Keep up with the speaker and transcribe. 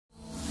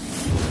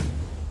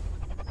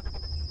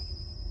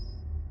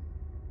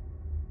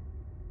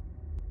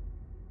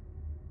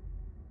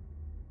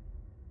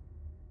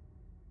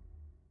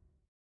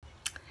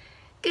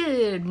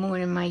Good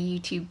morning, my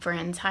YouTube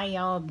friends. How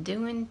y'all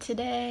doing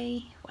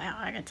today? Wow,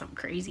 I got some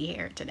crazy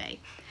hair today.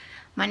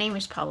 My name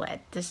is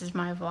Paulette. This is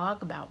my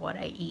vlog about what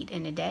I eat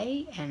in a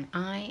day, and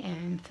I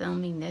am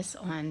filming this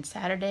on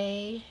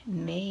Saturday,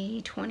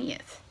 May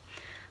 20th.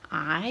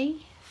 I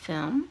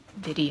film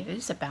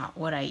videos about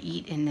what I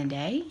eat in the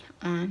day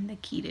on the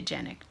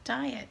ketogenic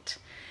diet.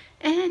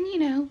 And, you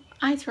know,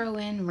 I throw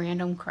in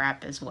random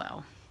crap as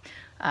well.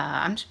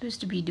 I'm supposed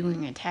to be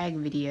doing a tag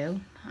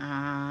video,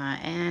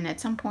 and at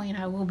some point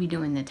I will be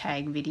doing the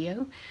tag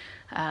video.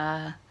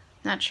 Not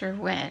sure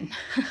when.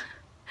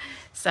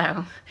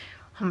 So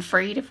I'm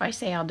afraid if I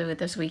say I'll do it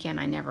this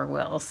weekend, I never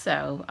will.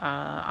 So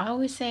I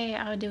always say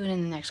I'll do it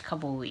in the next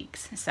couple of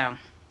weeks. So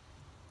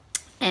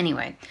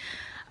anyway,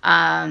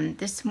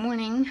 this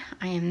morning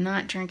I am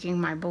not drinking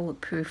my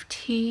bulletproof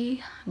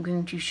tea. I'm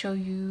going to show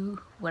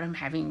you what I'm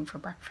having for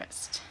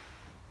breakfast.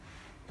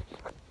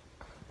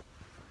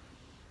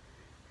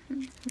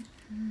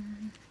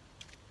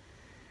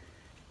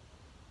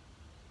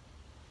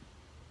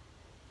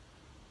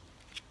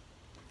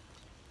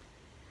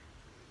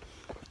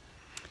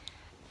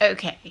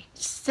 Okay,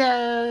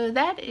 so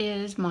that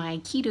is my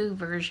keto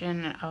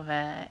version of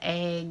an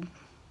egg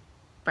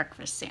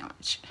breakfast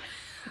sandwich.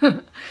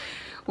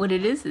 What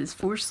it is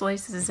 4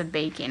 slices of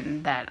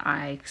bacon that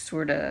I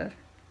sort of,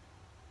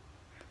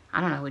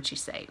 I don't know what you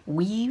say,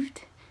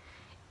 weaved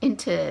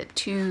into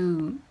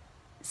 2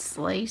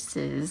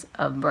 slices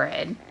of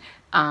bread.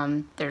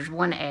 There's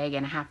 1 egg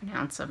and a half an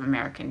ounce of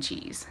American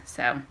cheese.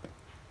 So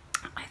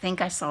I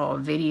think I saw a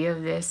video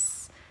of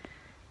this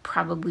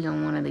probably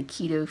on one of the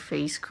keto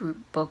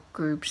Facebook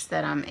groups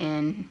that I'm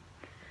in.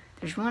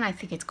 There's one, I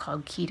think it's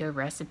called Keto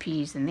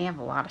Recipes, and they have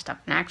a lot of stuff.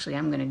 And actually,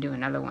 I'm going to do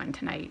another one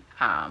tonight,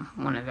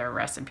 one of their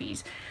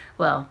recipes.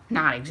 Well,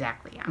 not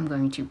exactly. I'm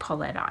going to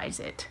Paulettize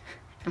it.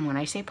 And when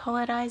I say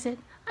Paulettize it,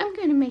 I'm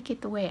going to make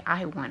it the way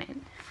I want it.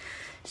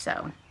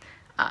 So,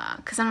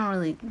 because I don't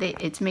really,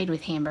 it's made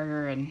with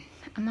hamburger, and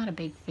I'm not a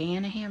big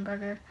fan of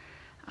hamburger.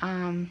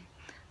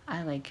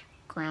 I like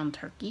ground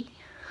turkey.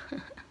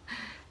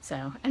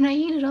 So, and I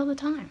eat it all the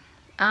time.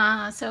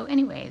 So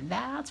anyway,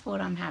 that's what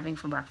I'm having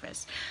for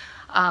breakfast.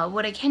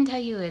 What I can tell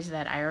you is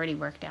that I already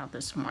worked out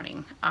this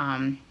morning.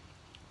 And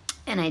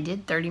I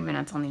did 30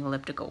 minutes on the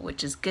elliptical,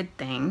 which is a good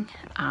thing.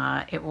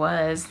 It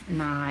was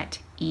not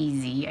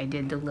easy. I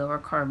did the lower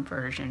carb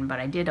version, but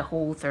I did a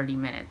whole 30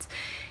 minutes.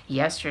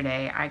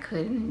 Yesterday, I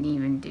couldn't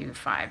even do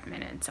 5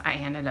 minutes. I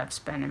ended up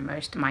spending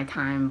most of my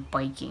time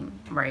biking,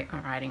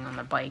 riding on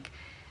the bike,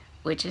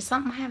 which is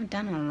something I haven't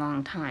done in a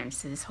long time.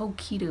 So this whole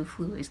keto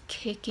flu is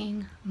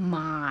kicking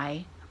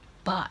my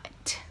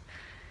butt.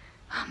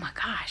 Oh my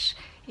gosh.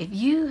 If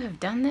you have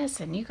done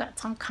this and you got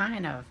some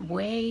kind of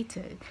way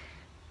to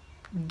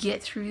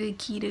get through the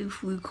keto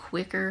flu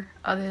quicker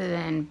other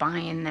than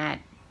buying that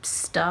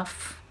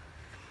stuff,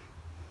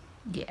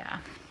 yeah,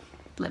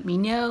 let me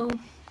know,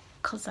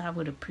 because I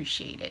would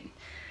appreciate it.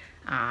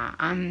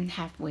 I'm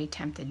halfway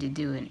tempted to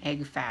do an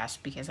egg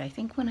fast, because I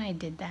think when I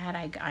did that,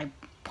 I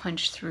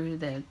punched through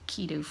the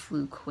keto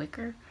flu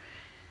quicker.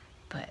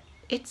 But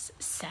it's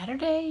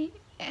Saturday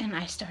and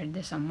I started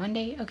this on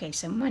Monday. Okay,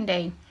 so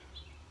Monday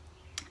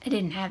I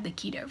didn't have the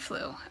keto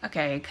flu,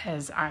 okay,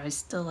 because I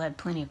still had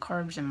plenty of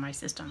carbs in my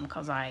system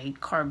because I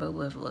carb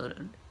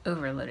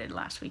overloaded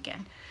last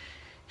weekend,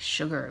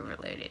 sugar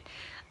overloaded.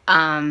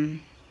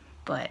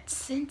 But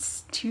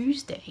since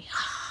Tuesday,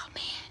 oh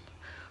man,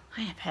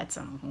 I have had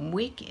some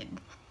wicked,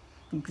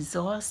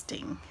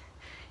 exhausting,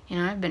 you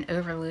know, I've been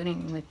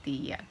overloading with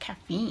the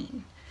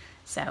caffeine.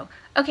 So,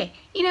 okay,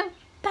 you know,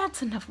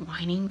 that's enough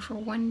whining for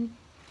one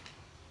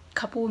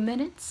couple of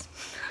minutes.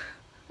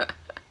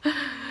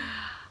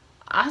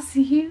 I'll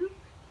see you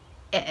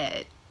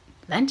at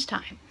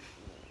lunchtime.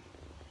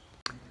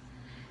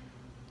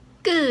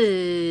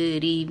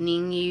 Good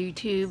evening,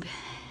 YouTube.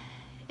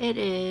 It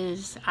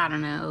is, I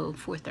don't know,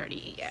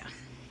 4:30, yeah.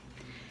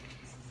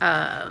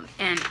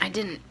 And I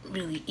didn't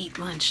really eat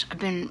lunch. I've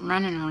been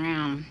running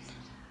around.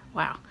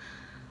 Wow.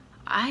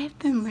 I've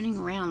been running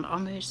around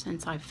almost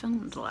since I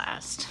filmed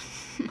last.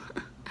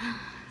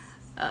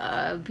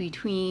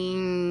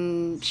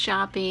 Between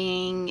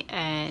shopping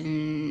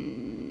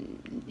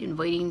and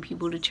inviting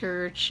people to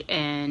church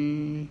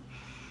and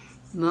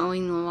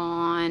mowing the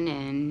lawn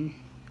and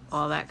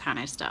all that kind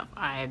of stuff,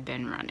 I've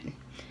been running.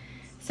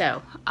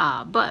 So,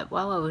 but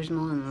while I was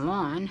mowing the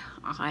lawn,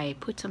 I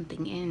put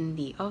something in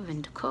the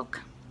oven to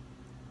cook.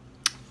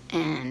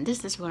 And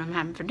this is what I'm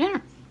having for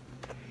dinner.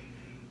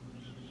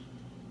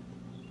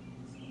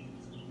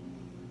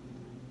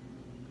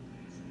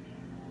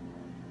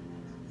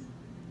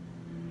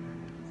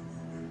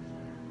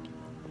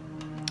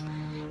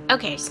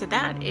 Okay, so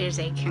that is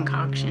a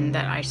concoction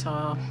that I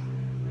saw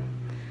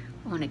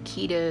on a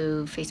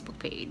keto Facebook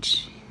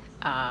page,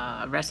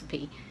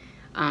 recipe,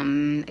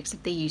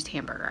 except they used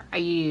hamburger. I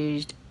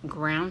used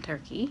ground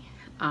turkey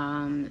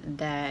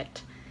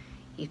that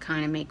you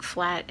kind of make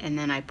flat, and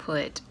then I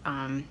put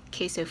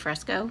queso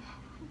fresco,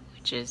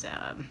 which is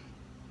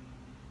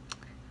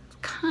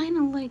kind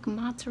of like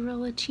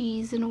mozzarella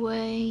cheese in a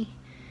way.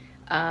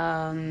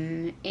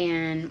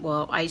 And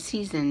well, I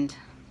seasoned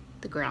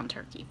the ground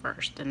turkey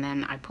first, and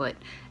then I put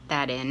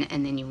that in,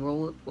 and then you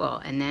roll it,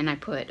 well, and then I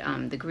put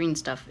the green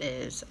stuff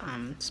is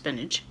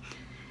spinach,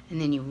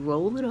 and then you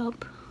roll it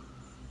up,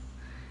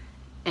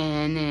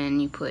 and then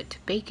you put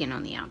bacon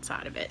on the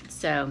outside of it.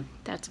 So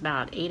that's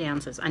about 8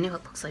 ounces. I know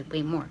it looks like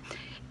way more.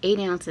 8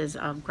 ounces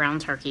of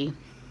ground turkey.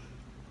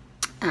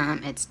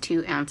 It's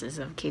 2 ounces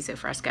of queso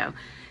fresco.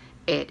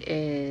 It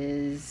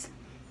is,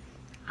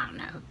 I don't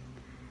know,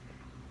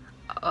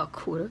 a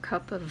 1/4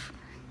 cup of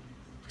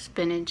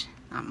spinach,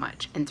 not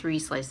much, and 3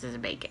 slices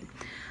of bacon.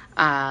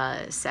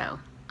 So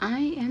I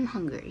am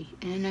hungry,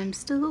 and I'm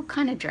still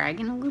kind of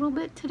dragging a little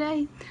bit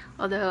today,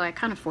 although I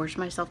kind of forced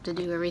myself to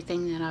do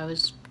everything that I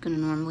was going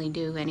to normally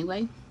do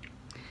anyway.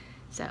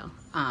 So,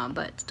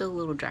 but still a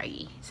little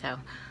draggy. So,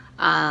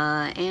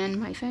 and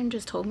my phone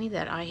just told me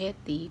that I hit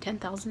the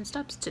 10,000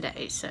 steps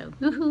today. So,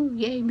 woohoo,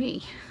 yay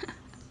me.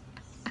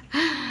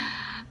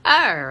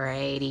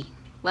 Alrighty.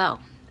 Well,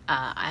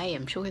 I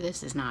am sure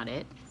this is not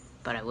it,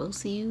 but I will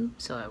see you,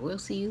 so I will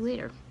see you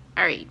later.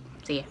 Alright,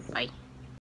 see ya. Bye.